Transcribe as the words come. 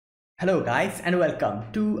Hello guys and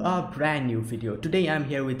welcome to a brand new video. Today I'm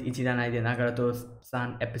here with Ijiranaide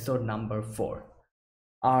Nagatoro-san episode number 4.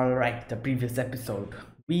 Alright, the previous episode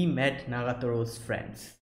we met Nagatoro's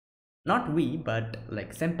friends. Not we, but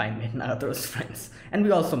like Senpai met Nagatoro's friends. And we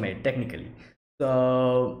also met technically.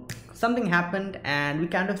 So something happened and we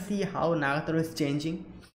kind of see how Nagatoro is changing.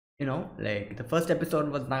 Like the first episode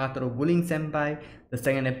was Nagatoro bullying Senpai. The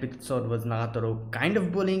second episode was Nagatoro kind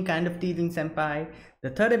of bullying, kind of teasing Senpai.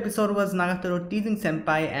 The third episode was Nagatoro teasing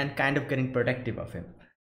Senpai and kind of getting protective of him.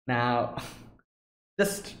 Now,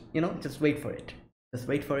 just wait for it. Just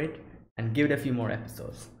wait for it and give it a few more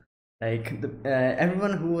episodes. Like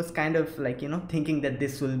everyone who was kind of like thinking that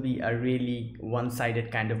this will be a really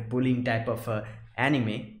one-sided kind of bullying type of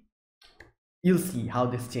anime, you'll see how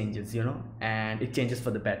this changes, and it changes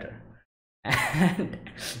for the better. And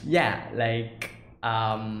yeah, like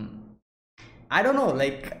I don't know,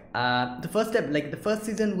 like the first step, like the first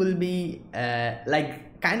season will be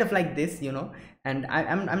like kind of like this, and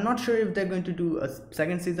I'm not sure if they're going to do a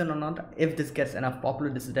second season or not. If this gets enough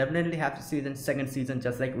popular, this will definitely have to see the second season,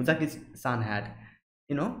 just like Uzaki-san had,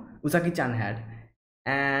 Uzaki-chan had.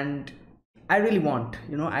 And I really want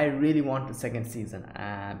the second season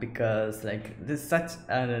because like this is such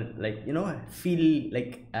a feel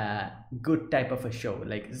like a good type of a show.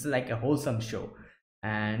 Like this is like a wholesome show,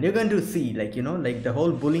 and you're going to see like the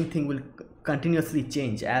whole bullying thing will continuously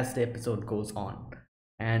change as the episode goes on.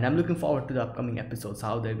 And I'm looking forward to the upcoming episodes,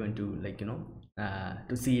 how they're going to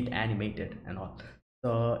to see it animated and all.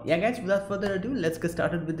 So yeah guys, without further ado, let's get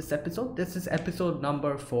started with this episode. This is episode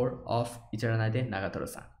number 4 of Ijiranaide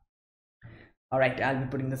Nagatoro-san. Alright, I'll be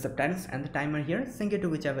putting the subtitles and the timer here. Sync it to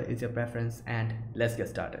whichever is your preference, and let's get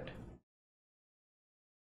started.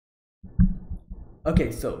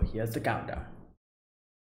 Okay, so here's the countdown.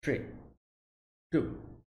 3, 2,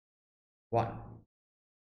 1,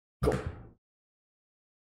 go.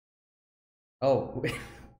 Oh, wait.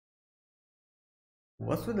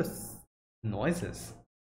 What's with the noises?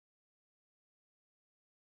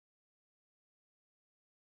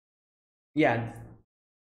 Yeah,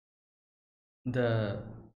 the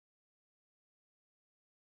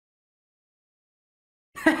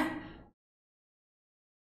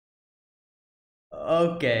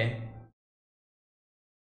okay.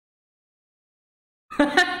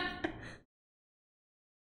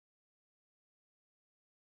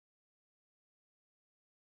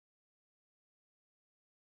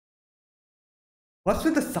 What's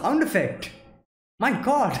with the sound effect? My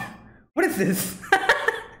god, what is this?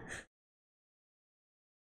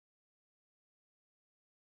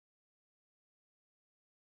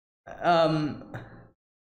 um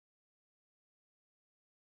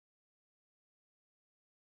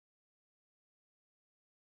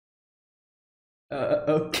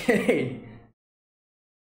okay.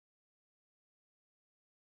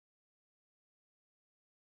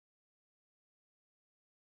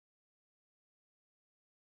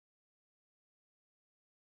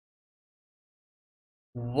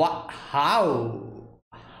 What? How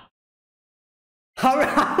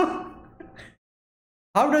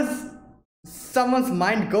how does someone's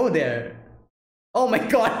mind go there? Oh my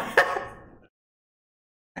god.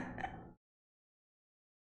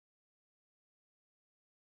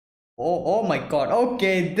 Oh my god.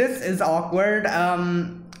 Okay, this is awkward.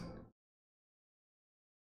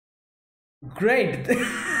 Great.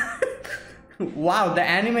 Wow, the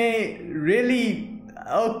anime really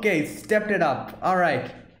okay, stepped it up. All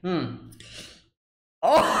right. Oh.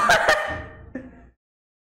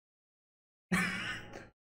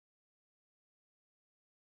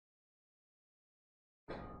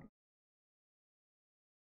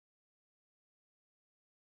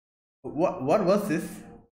 What was this?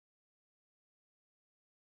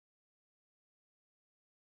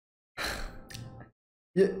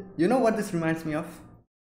 You know what this reminds me of?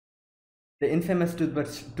 The infamous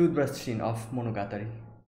toothbrush scene of Monogatari.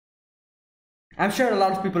 I'm sure a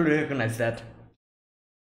lot of people recognize that.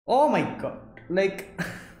 Oh my god. Like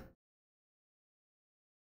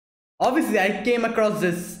obviously I came across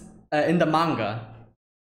this in the manga,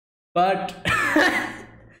 but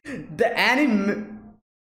the anime,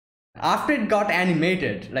 after it got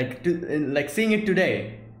animated, like seeing it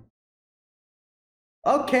today,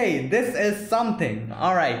 okay, this is something.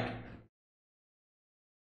 All right.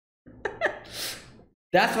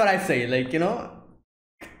 That's what I say. Like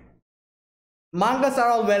mangas are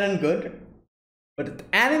all well and good, but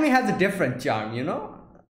anime has a different charm.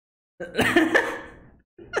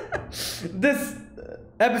 This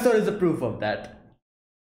episode is a proof of that.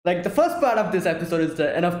 Like the first part of this episode is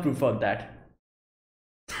enough proof of that.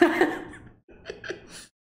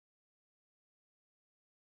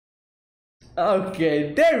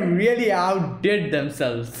 Okay, they really outdid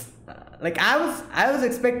themselves. Like I was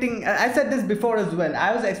expecting. I said this before as well.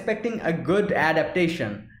 I was expecting a good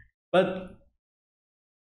adaptation, but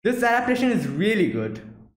this adaptation is really good.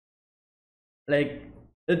 Like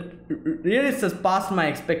it really surpassed my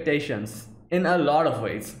expectations in a lot of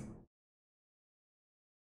ways.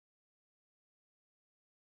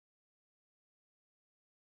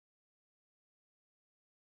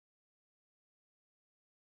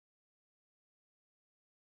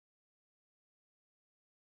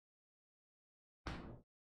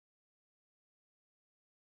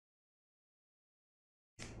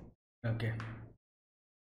 Okay,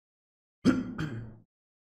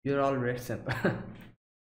 you're all red simple.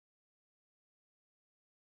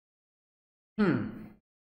 Hmm.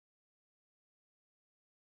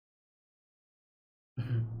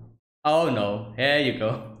 Oh no, here you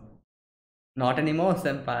go. Not anymore,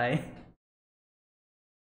 senpai.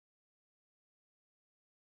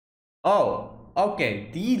 Oh, okay,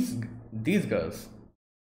 these girls.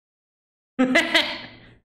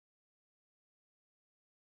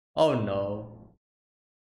 Oh no.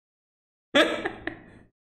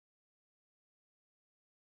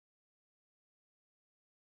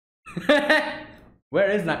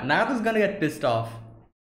 Where is Nagato's gonna get pissed off?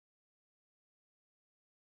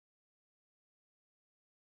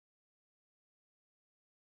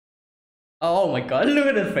 Oh my god, look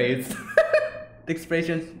at her face. The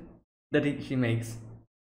expressions that she makes.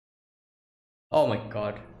 Oh my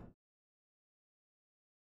god.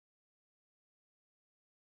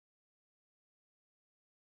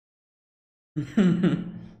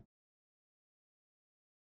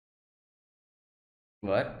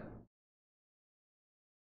 What?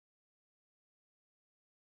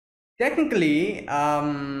 Technically,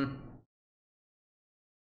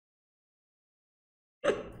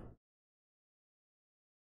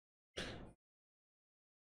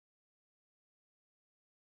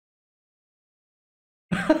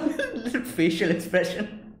 facial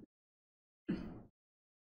expression.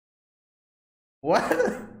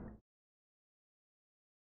 What?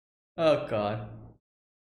 Oh god.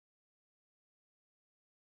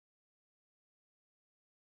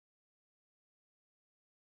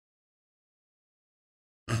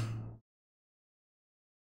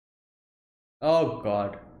 Oh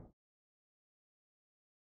god.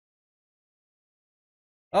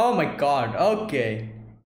 Oh my god. Okay.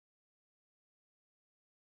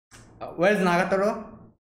 Where's Nagatoro?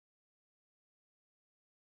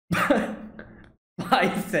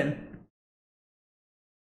 Bison.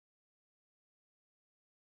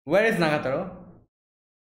 Where is Nagatoro?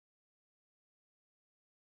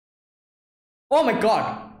 Oh my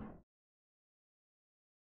god.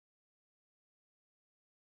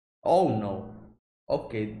 Oh no.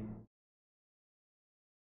 Okay.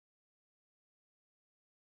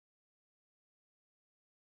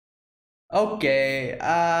 Okay.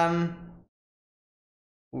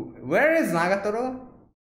 Where is Nagatoro?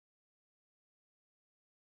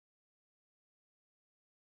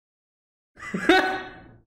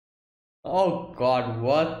 Oh god,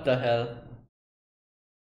 what the hell?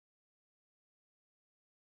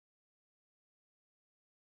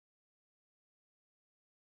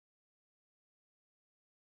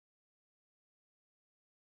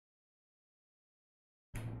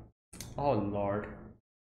 Oh lord.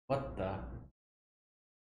 What the?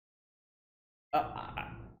 Uh,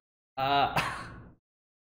 uh,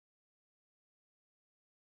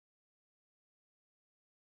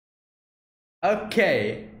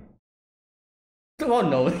 okay. Oh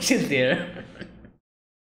no, she's there.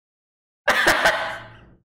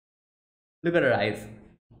 Look at her eyes.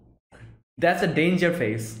 That's a danger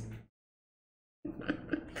face.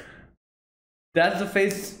 That's the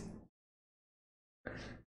face.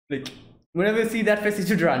 Like, whenever you see that face, you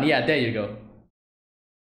should run. Yeah, there you go.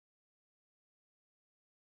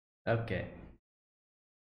 Okay.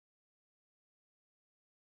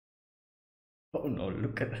 Oh no,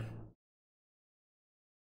 look at her.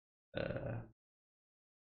 Uh,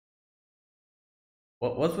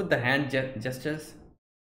 what's with the hand gestures?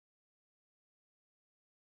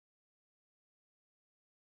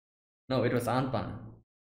 No, it was Anpan.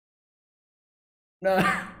 No.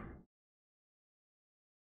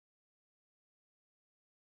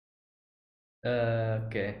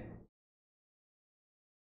 Okay.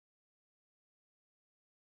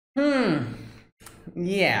 Hmm.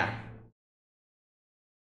 Yeah.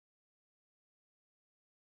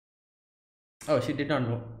 Oh, she did not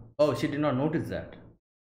know. Oh, she did not notice that.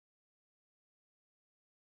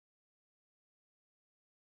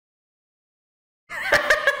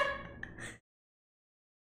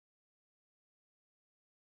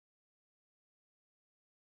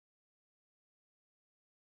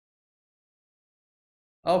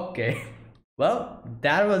 Okay. Well,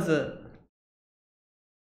 that was a.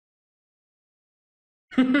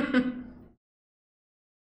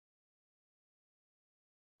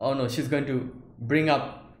 Oh no, she's going to bring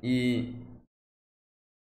up.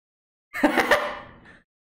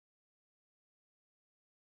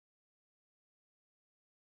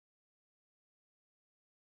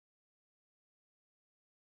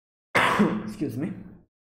 Excuse me.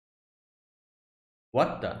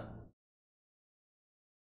 What the?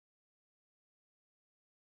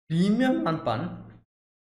 Premium Anpan?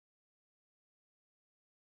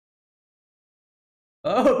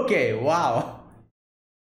 Okay, wow.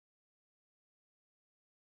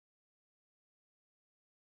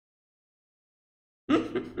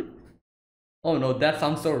 Oh no, that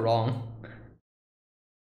sounds so wrong.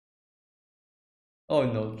 Oh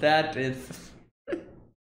no, that is.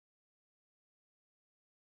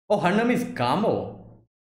 Oh, her name is Gamo.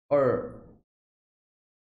 Or.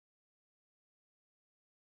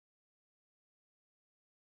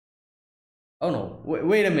 Oh no,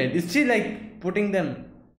 wait a minute. Is she like putting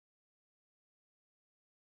them.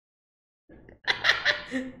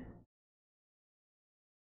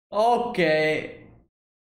 Okay.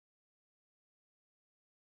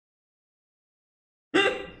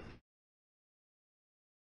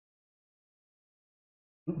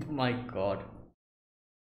 My god.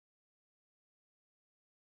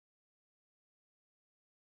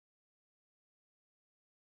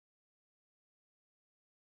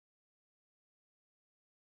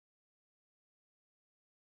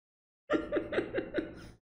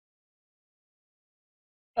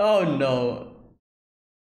 Oh no.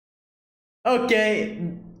 Okay.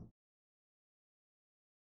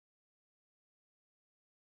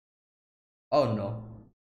 Oh no.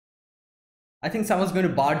 I think someone's going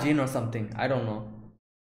to barge in or something. I don't know.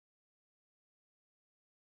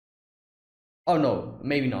 Oh no,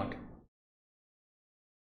 maybe not.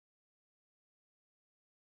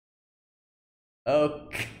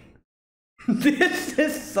 Okay. This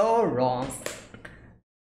is so wrong.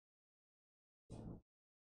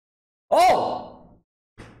 Oh!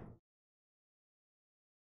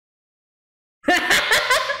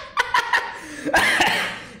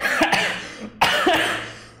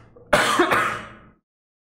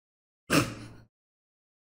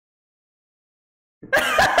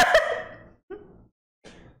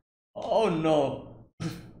 Oh no.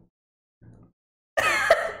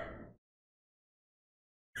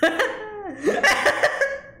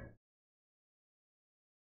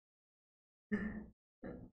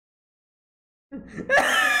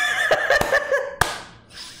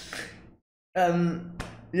 um,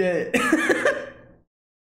 yeah.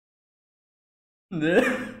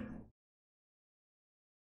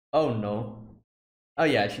 Oh no. Oh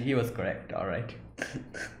yeah, he was correct. All right.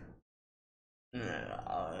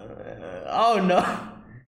 Oh no.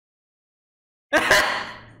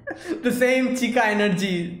 The same Chica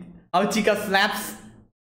energy. How Chica slaps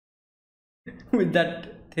with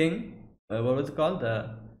that thing. What was it called?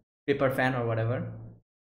 The paper fan or whatever.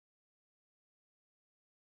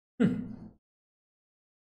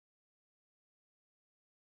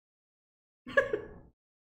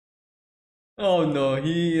 Oh no,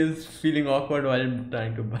 he is feeling awkward while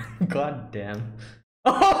trying to buy. God damn.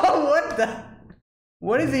 Oh, what the?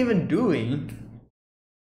 What is he even doing?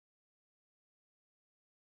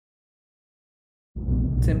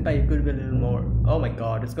 Senpai, you could be a little more. Oh my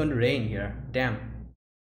god, it's going to rain here. Damn.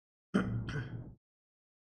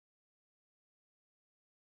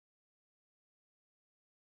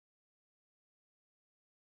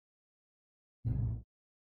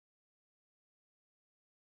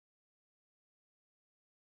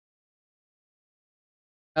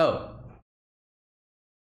 Oh.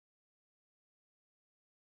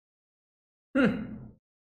 Hmm.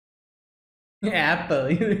 Apple.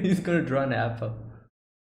 He's gonna draw an apple.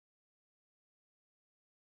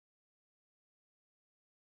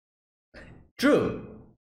 True.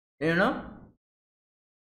 You know?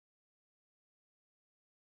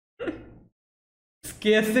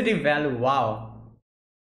 Scarcity value. Wow.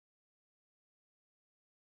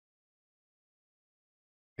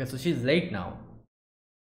 Okay, so she's late now.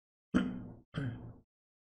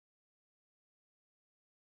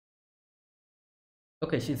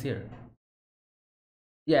 Okay, she's here.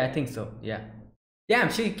 Yeah, I think so. Yeah.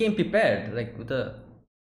 Damn, she came prepared, like with the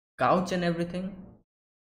couch and everything.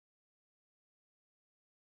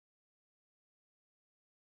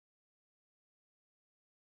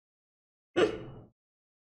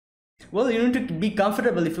 Well, you need to be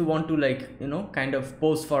comfortable if you want to, like, kind of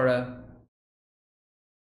pose for a.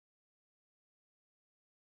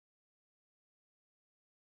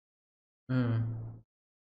 Hmm.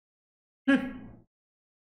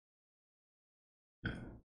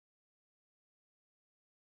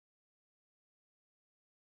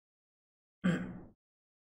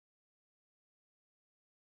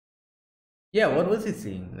 Yeah, what was he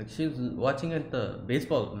seeing? Like she was watching at the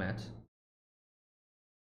baseball match.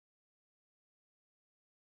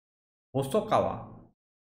 Hosokawa.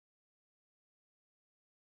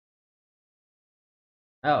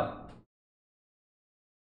 Oh.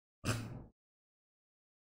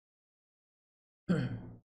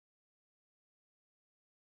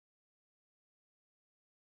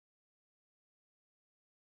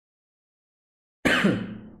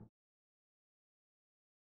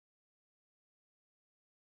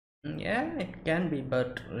 Yeah, it can be,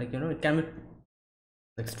 but like it can be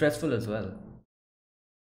like stressful as well.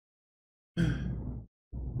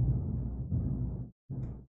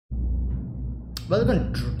 Well, you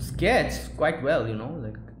can sketch quite well,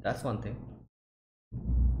 like that's one thing.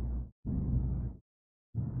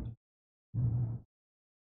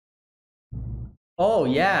 Oh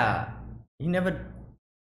yeah, he never.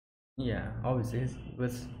 Yeah, obviously it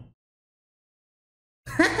was.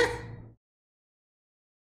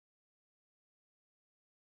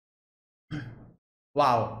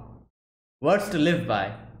 Wow, words to live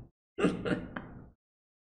by.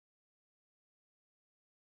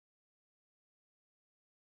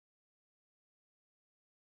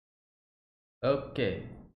 Okay.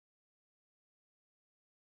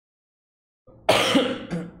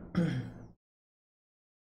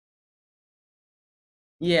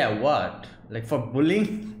 Yeah, what? Like for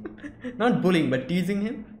bullying? Not bullying, but teasing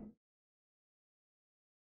him?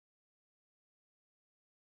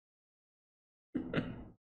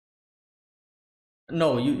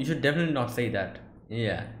 No, you should definitely not say that.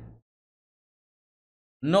 Yeah.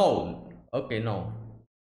 No. Okay, no.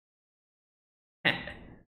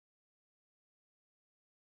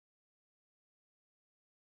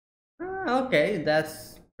 Okay,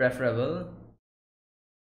 that's preferable.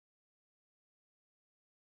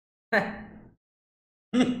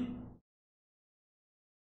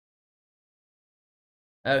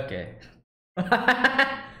 Okay.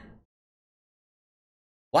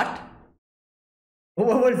 What?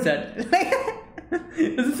 What was that?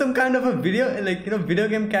 Is it some kind of a video, like video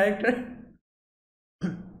game character?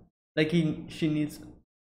 Like she needs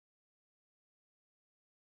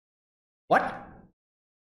what?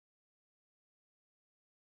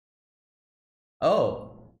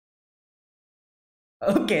 Oh,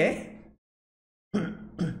 okay.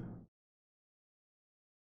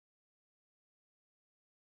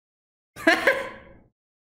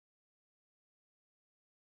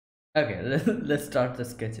 Okay, let's start the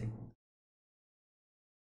sketching.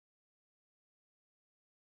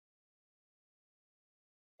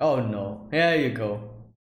 Oh no, here you go.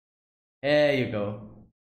 Here you go.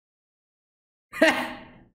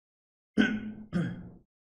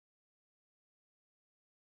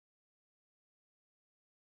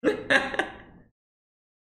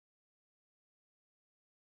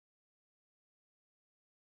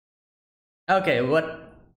 Okay, what?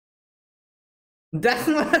 That's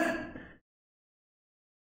not.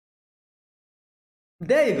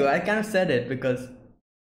 There you go. I kind of said it because.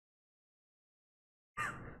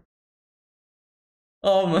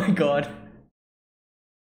 Oh my god.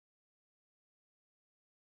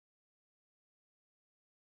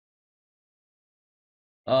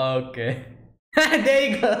 Okay. There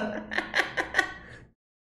you go.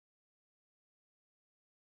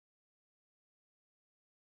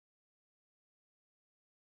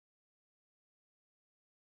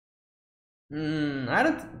 I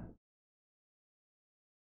don't.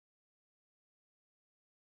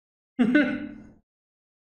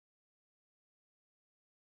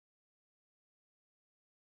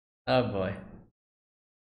 Oh boy.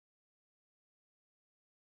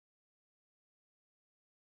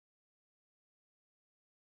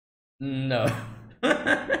 No.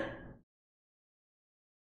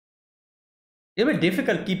 It'll be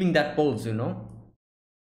difficult keeping that pose.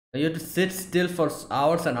 You have to sit still for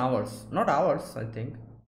hours and hours. Not hours, I think.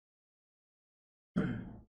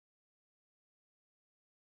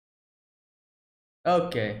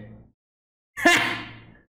 Okay.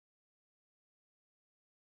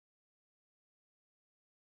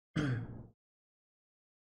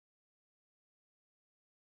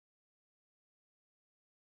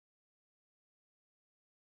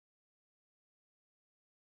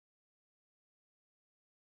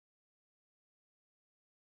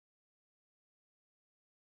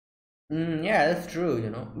 Yeah, that's true.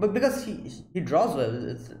 But because he draws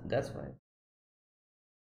well, that's why.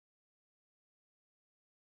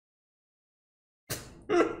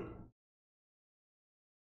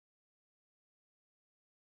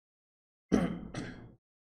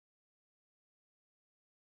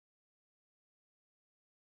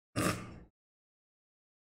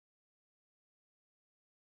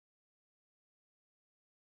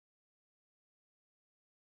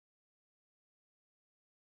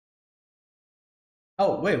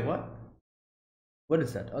 Oh, wait, what? What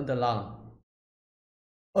is that? Oh, the llama.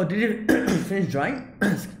 Oh, did you finish drawing?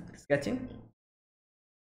 Sketching?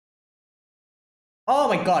 Oh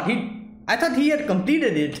my god, I thought he had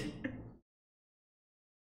completed it.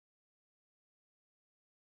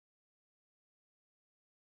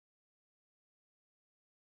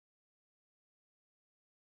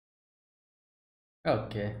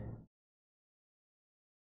 Okay.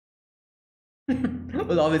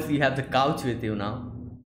 Well, obviously you have the couch with you now.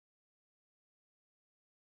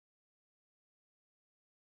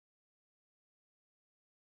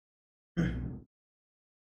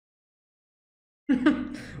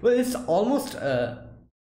 Well, it's almost like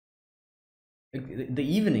the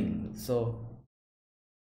evening, so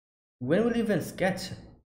when will you even sketch?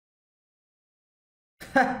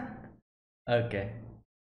 Okay.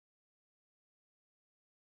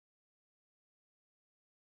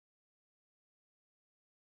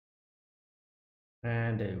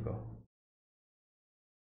 And there you go.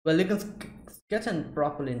 Well, you can sketch on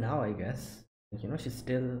properly now, I guess. Like, you know, she's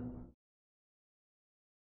still.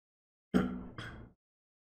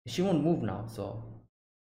 She won't move now, so.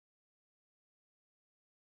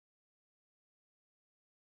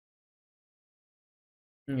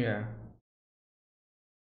 Yeah.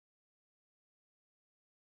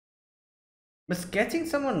 But sketching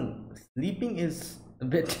someone sleeping is a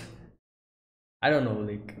bit. I don't know,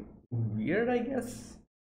 like weird, I guess.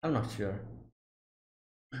 I'm not sure.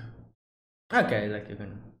 Okay, like you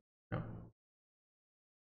can. No.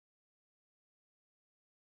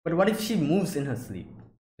 But what if she moves in her sleep?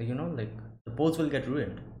 Like, you know, like the pose will get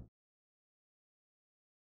ruined.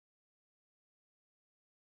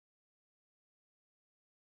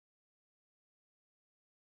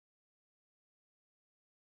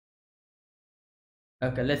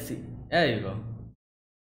 Okay, let's see. There you go.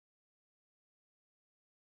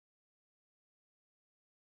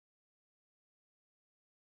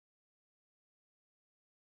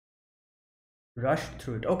 Rush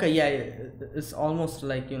through it. Okay, yeah, it's almost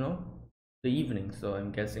like, you know, the evening, so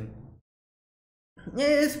I'm guessing. Yeah,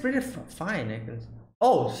 it's pretty fine. I can.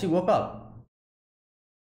 Oh, she woke up.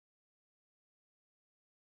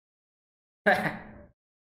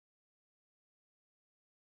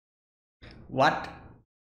 What?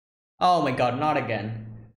 Oh my god, not again.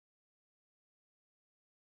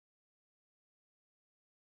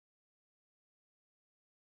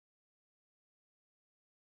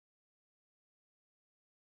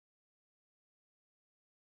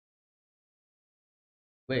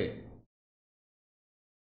 Wait.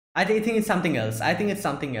 I think it's something else. I think it's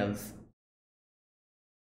something else.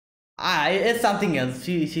 It's something else.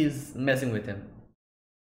 She's messing with him.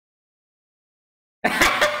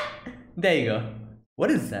 There you go.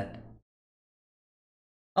 What is that?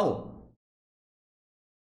 Oh.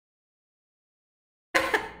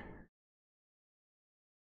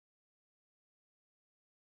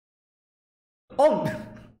 Oh.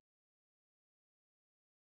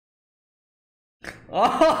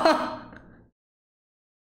 Oh.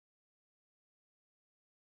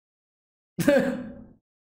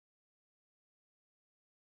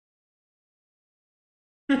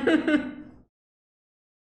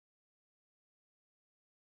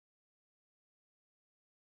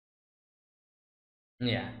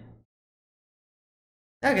 Yeah.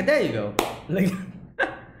 Okay, there you go. Like,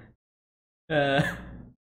 uh,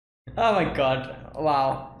 oh my god.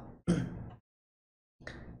 Wow.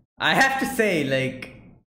 I have to say,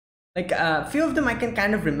 like a few of them I can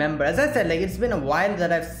kind of remember. As I said, like it's been a while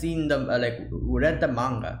that I've seen them, like read the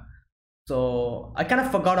manga. So I kind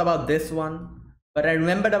of forgot about this one, but I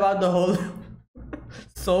remembered about the whole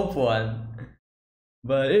soap one.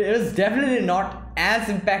 But it was definitely not as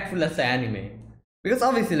impactful as the anime, because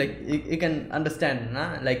obviously, like you can understand,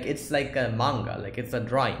 nah? Like it's like a manga, like it's a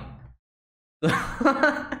drawing.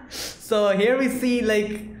 So here we see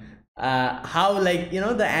like how, like, you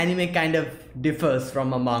know, the anime kind of differs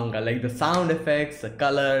from a manga, like the sound effects, the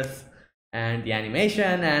colors, and the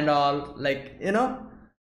animation and all, like, you know.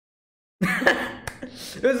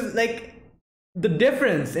 It was like the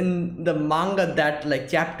difference in the manga, that like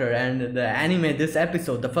chapter, and the anime this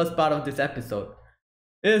episode, the first part of this episode,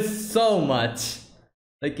 is so much,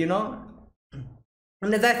 like, you know.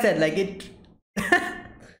 And as I said, like it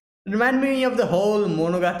reminded me of the whole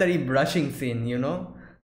Monogatari brushing scene, you know,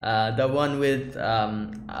 the one with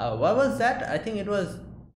what was that? I think it was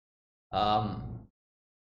um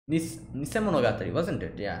Nise Monogatari, wasn't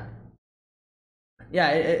it? Yeah, yeah,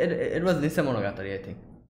 it was Nise Monogatari, I think.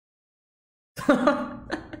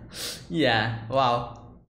 Yeah, wow.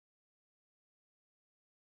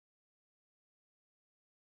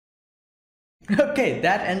 Okay,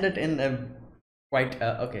 that ended in a quite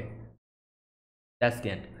okay. That's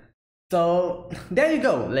the end. So there you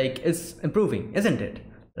go. Like, it's improving, isn't it?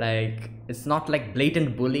 Like, it's not like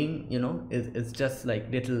blatant bullying, you know. It's just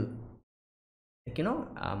like little, like, you know,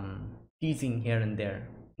 teasing here and there.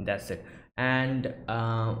 That's it. And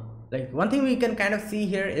like, one thing we can kind of see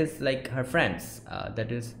here is like her friends.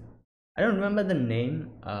 That is, I don't remember the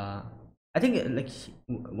name. I think like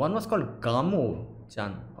one was called Gamo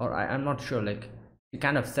Chan, or I'm not sure. Like, he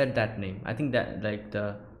kind of said that name. I think that like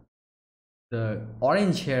the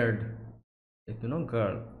orange haired, like, you know,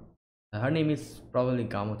 girl, her name is probably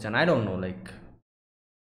Gamo Chan. I don't know, like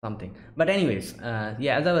something. But anyways,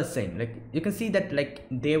 yeah, as I was saying, like, you can see that like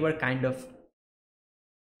they were kind of,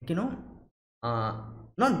 you know,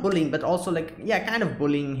 not bullying, but also like, yeah, kind of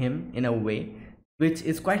bullying him in a way, which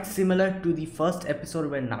is quite similar to the first episode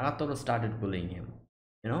when Nagatoro started bullying him,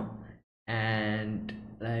 you know. And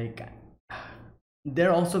like,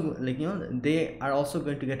 they're also like, you know, they are also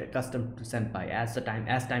going to get accustomed to senpai as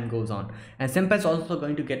time goes on, and senpai is also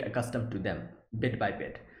going to get accustomed to them bit by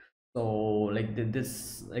bit. So like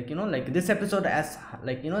this, like, you know, like this episode, as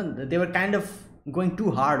like, you know, they were kind of going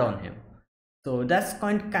too hard on him, so that's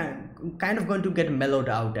kind of going to get mellowed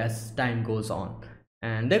out as time goes on,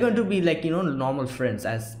 and they're going to be like, you know, normal friends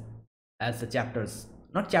as the chapters,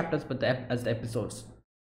 not chapters, but as the episodes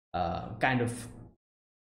kind of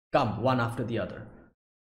come one after the other.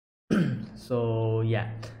 So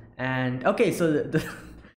yeah. And okay, so the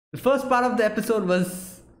first part of the episode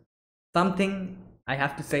was something, I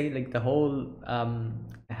have to say, like the whole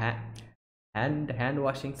hand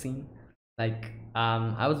washing scene. Like,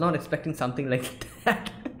 I was not expecting something like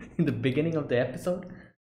that in the beginning of the episode.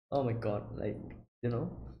 Oh my god, like, you know.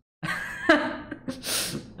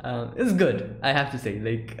 It's good, I have to say.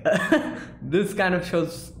 Like, this kind of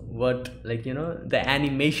shows what, like, you know, the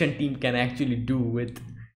animation team can actually do with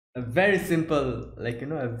a very simple, like, you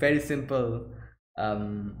know, a very simple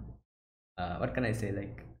what can I say,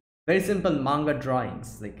 like very simple manga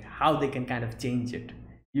drawings, like how they can kind of change it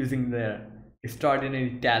using their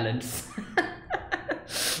extraordinary talents.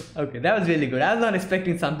 Okay, that was really good. I was not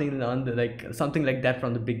expecting something on the, like, something like that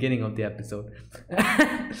from the beginning of the episode.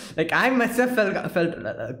 Like, I myself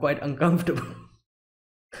felt quite uncomfortable.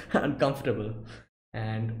 Uncomfortable.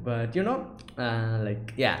 And but you know,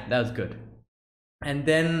 like, yeah, that was good. And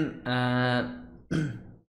then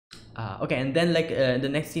okay, and then like the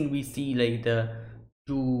next scene we see like the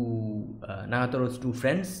two Nagatoro's two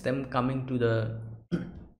friends, them coming to the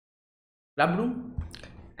club room,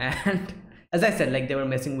 and as I said, like, they were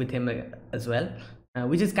messing with him as well,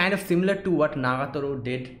 which is kind of similar to what Nagatoro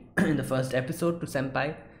did in the first episode to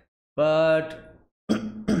Senpai, but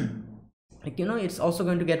like, you know, it's also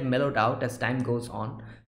going to get mellowed out as time goes on,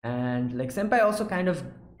 and like Senpai also kind of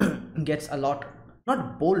gets a lot,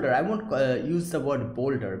 not bolder, I won't use the word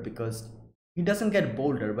bolder, because he doesn't get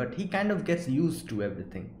bolder, but he kind of gets used to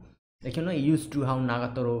everything, like, you know, used to how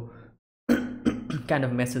Nagatoro kind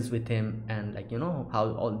of messes with him, and like, you know,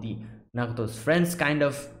 how all the Nagatoro's friends kind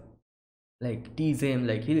of like tease him.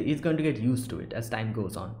 Like, he's going to get used to it as time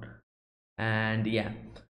goes on. And yeah.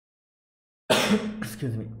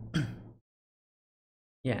 Excuse me.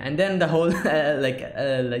 Yeah, and then the whole like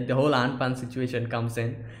the whole Anpan situation comes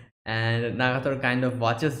in, and Nagatoro kind of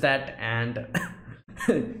watches that, and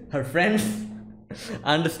her friends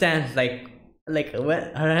understands, like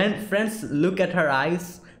when her friends look at her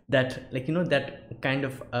eyes, that, like, you know, that kind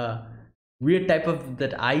of weird type of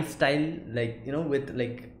that eye style, like, you know, with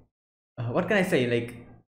like what can I say, like,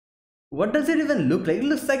 what does it even look like? It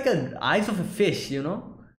looks like the eyes of a fish, you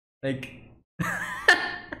know, like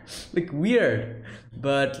like weird.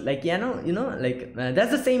 But like, yeah, no, you know, like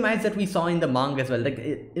that's the same eyes that we saw in the manga as well. Like,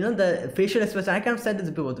 you know, the facial expression, I kind of said this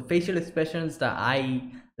before, the facial expressions, the eye,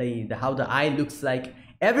 the how the eye looks like,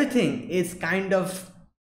 everything is kind of,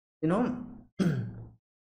 you know,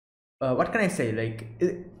 what can I say, like,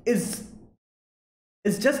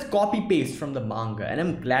 it's just copy paste from the manga, and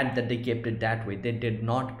I'm glad that they kept it that way. They did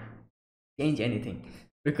not change anything,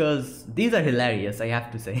 because these are hilarious, I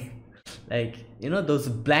have to say. Like, you know, those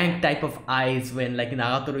blank type of eyes when like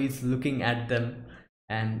Nagatoro is looking at them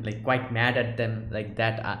and like quite mad at them, like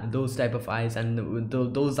that, those type of eyes, and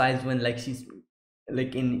those eyes when like she's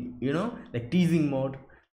like in, you know, like teasing mode,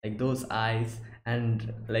 like those eyes,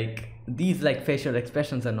 and like these like facial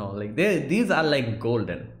expressions and all, like these are like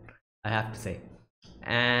golden, I have to say.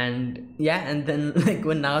 And yeah, and then like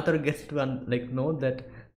when Nagatoro gets to like know that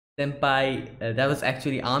Senpai, that was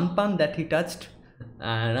actually Anpan that he touched,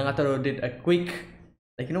 Nagatoro did a quick,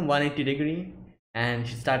 like, you know, 180-degree, and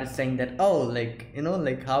she started saying that, oh, like, you know,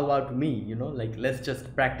 like, how about me, you know, like, let's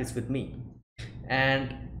just practice with me.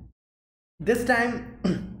 And This time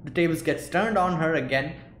the tables gets turned on her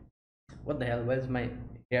again. What the hell, where's my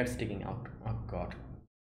hair sticking out? Oh god.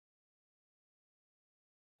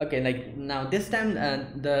 Okay, like now this time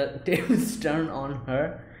the tables turn on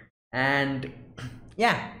her, and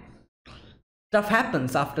yeah, stuff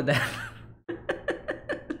happens after that.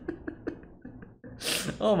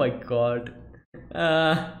 Oh my god.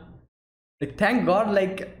 Like thank god,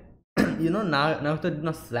 like Naruto did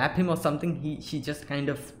not slap him or something. She just kind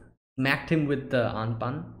of smacked him with the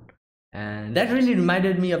anpan, and that really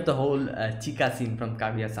reminded me of the whole Chika scene from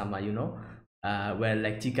Kaguya-sama, where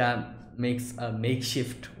like Chika makes a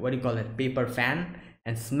makeshift, what do you call it, paper fan,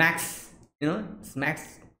 and smacks uh,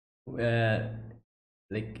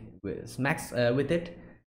 with it.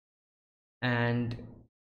 And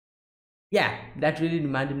yeah, that really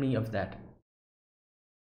reminded me of that.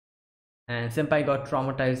 And Senpai got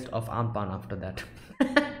traumatized of Ampan after that.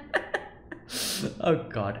 Oh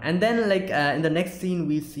god. And then like in the next scene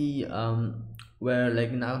we see where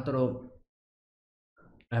like Nagatoro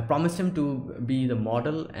promised him to be the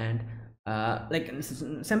model, and like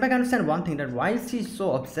Senpai can understand one thing, that why is he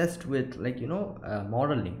so obsessed with like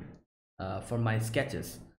modeling for my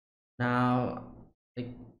sketches. Now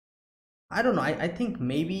like I don't know, I think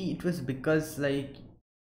maybe it was because like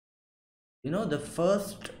the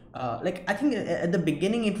first like I think at the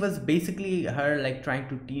beginning it was basically her like trying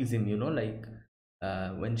to tease him, like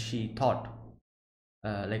when she thought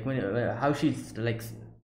like when how she's like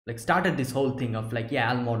started this whole thing of like,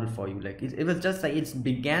 yeah, I'll model for you. Like it was just like it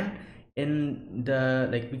began in the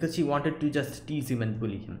like because she wanted to just tease him and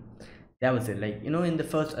bully him. That was it. Like in the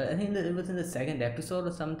first I think it was in the second episode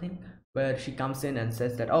or something, where she comes in and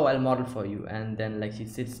says that, oh, I'll model for you, and then like she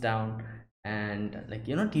sits down and like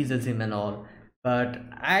teases him and all. But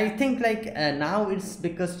I think like now it's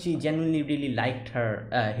because she genuinely really liked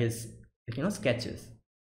her his like, sketches,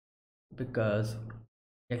 because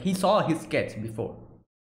he saw his sketch before.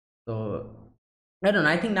 So I don't know,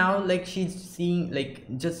 I think now like she's seeing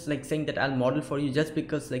like just like saying that I'll model for you just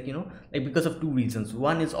because like like because of two reasons.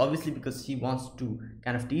 One is obviously because she wants to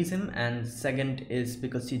kind of tease him, and second is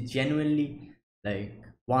because she genuinely like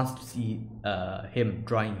wants to see him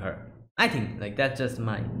drawing her. I think like that's just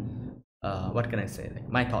my what can I say, like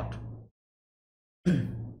my thought.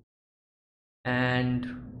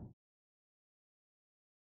 And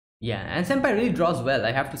yeah, and Senpai really draws well,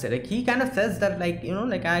 I have to say. Like he kind of says that like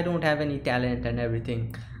like I don't have any talent and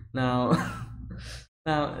everything. Now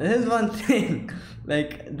now here's one thing.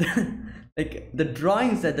 Like the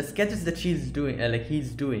drawings, that the sketches that she's doing like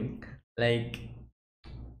he's doing, like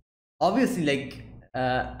obviously like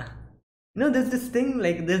there's this thing,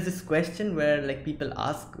 like there's this question where like people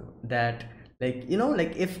ask that like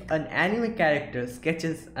like if an anime character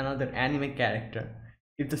sketches another anime character,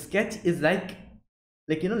 if the sketch is like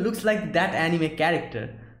looks like that anime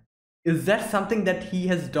character, is that something that he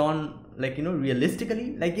has done like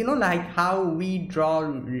realistically, like like how we draw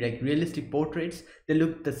like realistic portraits, they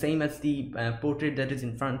look the same as the portrait that is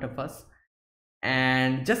in front of us.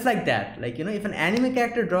 And just like that, like if an anime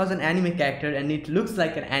character draws an anime character and it looks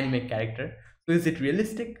like an anime character, so is it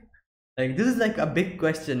realistic? Like this is like a big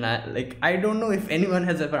question. Like I don't know if anyone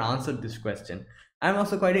has ever answered this question. I'm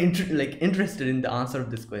also quite interested in the answer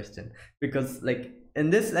of this question, because like in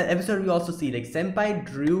this episode we also see like Senpai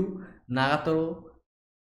drew Nagatoro,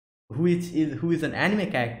 who is an anime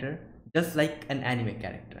character, just like an anime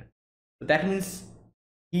character. So that means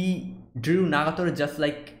he drew Nagatoro just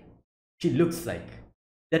like she looks like.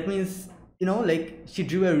 That means like she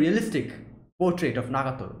drew a realistic portrait of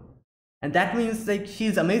Nagatoro, and that means like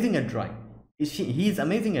she's amazing at drawing. He's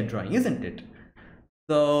amazing at drawing, isn't it?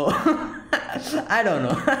 So I don't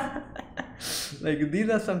know. Like these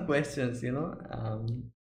are some questions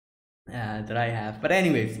that I have. But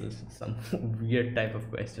anyways, some weird type of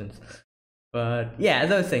questions. But yeah,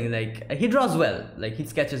 as I was saying, like he draws well, like he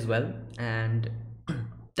sketches well, and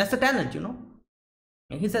that's a talent,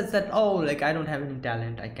 And he says that, oh, like I don't have any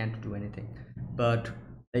talent, I can't do anything. But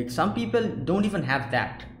like some people don't even have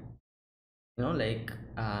that. Like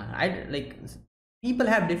I like people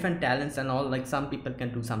have different talents and all. Like some people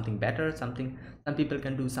can do something better, some people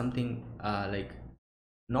can do something like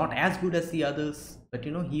not as good as the others, but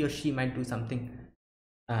he or she might do something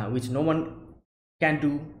which no one can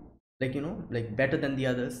do, like like better than the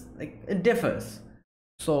others. Like it differs.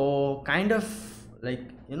 So kind of like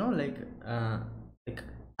like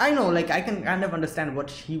I know, like I can kind of understand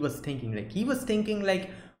what he was thinking. Like he was thinking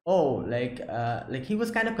like, oh, like he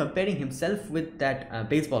was kind of comparing himself with that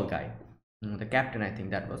baseball guy, the captain, I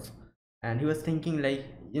think that was. And he was thinking like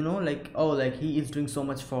like, oh, like he is doing so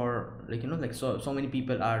much for like like so many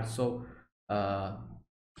people are so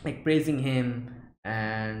like praising him,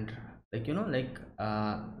 and like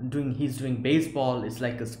he's doing baseball, it's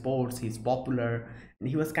like a sports, he's popular, and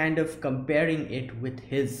he was kind of comparing it with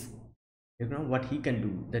his, what he can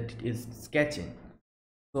do, that is sketching.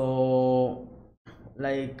 So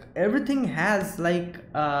like everything has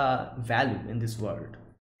like value in this world.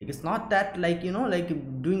 Like, it's not that like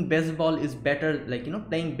like doing baseball is better, like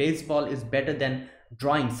playing baseball is better than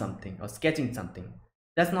drawing something or sketching something.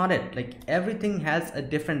 That's not it. Like everything has a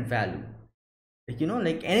different value. Like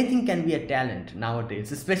like anything can be a talent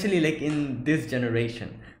nowadays, especially like in this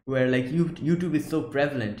generation where like YouTube is so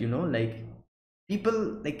prevalent, like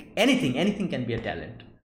people, like anything can be a talent.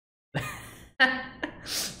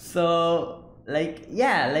 So like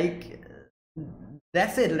yeah, like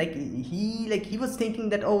that's it. Like he was thinking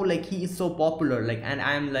that, oh, like he is so popular, like, and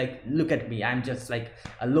I'm like, look at me, I'm just like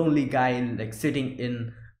a lonely guy, like sitting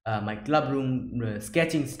in my club room,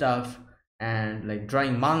 sketching stuff and like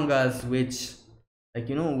drawing mangas, which like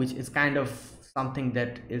which is kind of something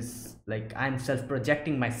that is like I'm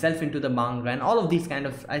self-projecting myself into the manga, and all of these kind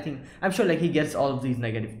of, I think, I'm sure like he gets all of these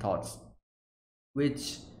negative thoughts,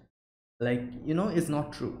 which like is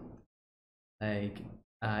not true. Like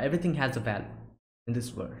everything has a value in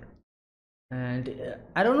this world. And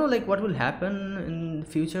I don't know like what will happen in the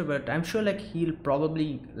future, but I'm sure like he'll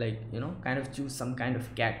probably like kind of choose some kind of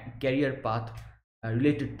career path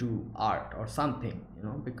related to art or something,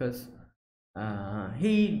 because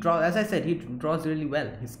he draws, as I said, he draws really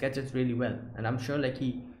well, he sketches really well, and I'm sure like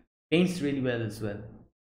he paints really well as well.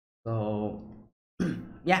 So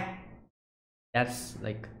yeah, that's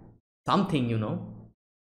like something,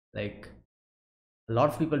 like a lot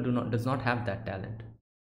of people does not have that talent.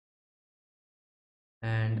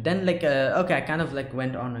 And then like okay, I kind of like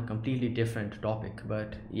went on a completely different topic,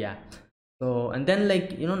 but yeah. So and then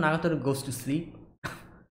like Nagatoro goes to sleep,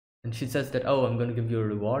 and she says that, oh, I'm going to give you a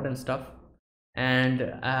reward and stuff. And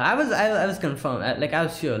I was confirmed, like I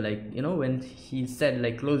was sure, like when he said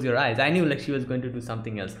like close your eyes, I knew like she was going to do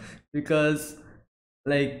something else, because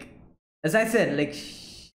like as I said, like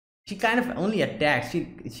she kind of only attacks,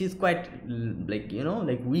 she's quite like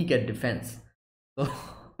like weak at defense. So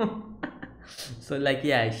so like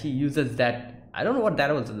yeah, she uses that, I don't know what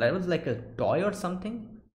that was, that was like a toy or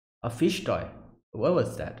something, a fish toy. What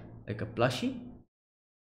was that, like a plushie?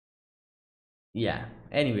 Yeah,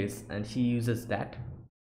 anyways, and she uses that,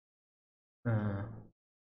 uh,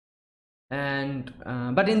 and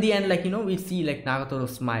but in the end, like we see like Nagatoro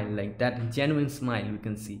smile, like that genuine smile we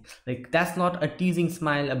can see, like that's not a teasing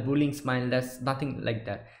smile, a bullying smile, that's nothing like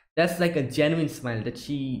that. That's like a genuine smile that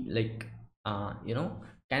she like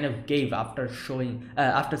kind of gave after showing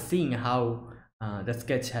after seeing how the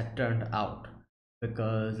sketch had turned out.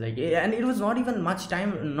 Because like and it was not even much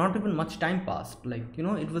time, not even much time passed, like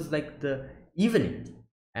it was like the evening.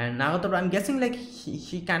 And Nagatoro, I'm guessing like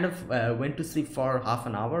he kind of went to sleep for half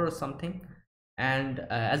an hour or something. And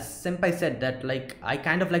as Senpai said, that like I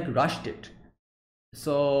kind of like rushed it.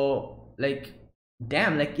 So like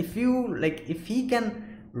damn, like if he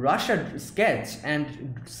can rush a sketch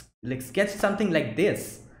and like sketch something like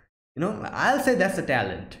this, I'll say that's a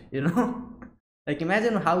talent, like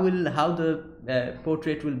imagine how the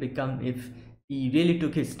portrait will become if he really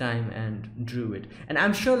took his time and drew it. And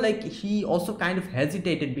I'm sure like he also kind of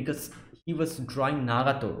hesitated because he was drawing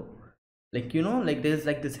Nagatoro, like like there's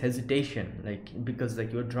like this hesitation, like because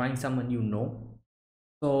like you're drawing someone,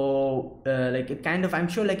 so like it kind of, I'm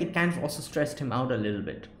sure like it kind of also stressed him out a little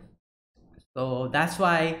bit. So that's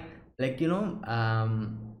why like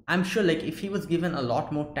I'm sure like if he was given a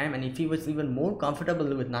lot more time, and if he was even more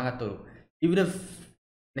comfortable with Nagatoro, he would have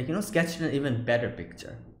like sketched an even better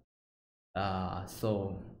picture.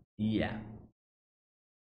 So yeah.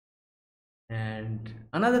 And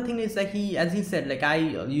another thing is like he, as he said, like I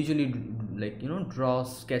usually like draw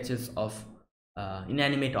sketches of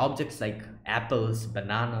inanimate objects like apples,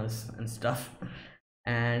 bananas and stuff.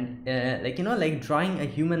 And like like drawing a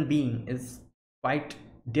human being is quite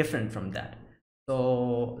different from that.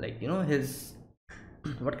 So like his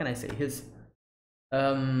what can I say, his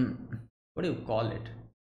um what do you call it,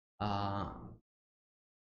 uh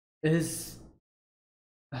his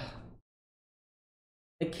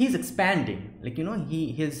like he's expanding, like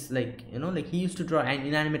he his like like he used to draw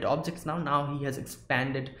inanimate objects, now he has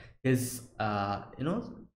expanded his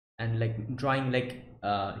and like drawing like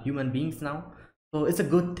human beings now. So it's a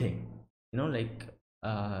good thing, like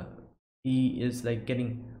uh he is like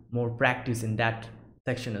getting more practice in that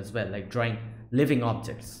section as well, like drawing living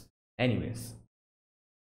objects. Anyways,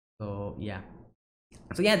 so yeah,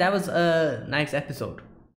 so yeah, that was a nice episode.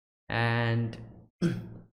 And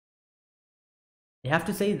I have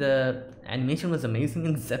to say the animation was amazing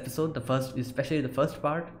in this episode, the first, especially the first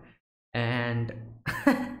part. And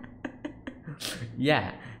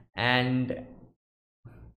yeah, and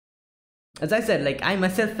as I said, like I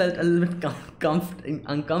myself felt a little bit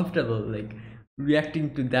uncomfortable, like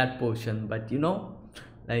reacting to that portion, but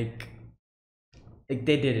like they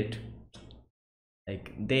did it.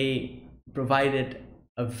 Like they provided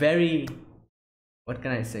a very, what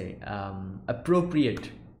can I say,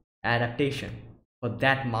 appropriate adaptation for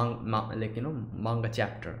that manga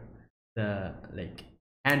chapter, the like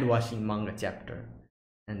hand washing manga chapter,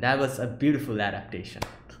 and that was a beautiful adaptation.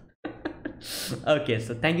 Okay,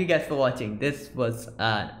 so thank you guys for watching. This was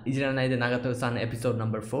Ijiranaide Nagatoro-san episode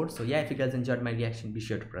number 4. So yeah, if you guys enjoyed my reaction, be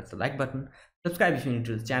sure to press the like button, subscribe if you're new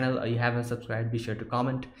to the channel, or you haven't subscribed, be sure to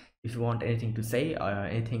comment if you want anything to say or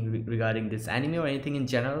anything regarding this anime or anything in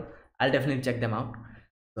general. I'll definitely check them out.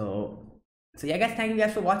 So yeah guys, thank you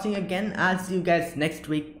guys for watching again. I'll see you guys next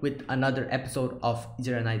week with another episode of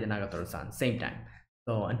Ijiranaide Nagatoro-san, same time.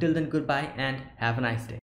 So until then, goodbye and have a nice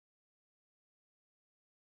day.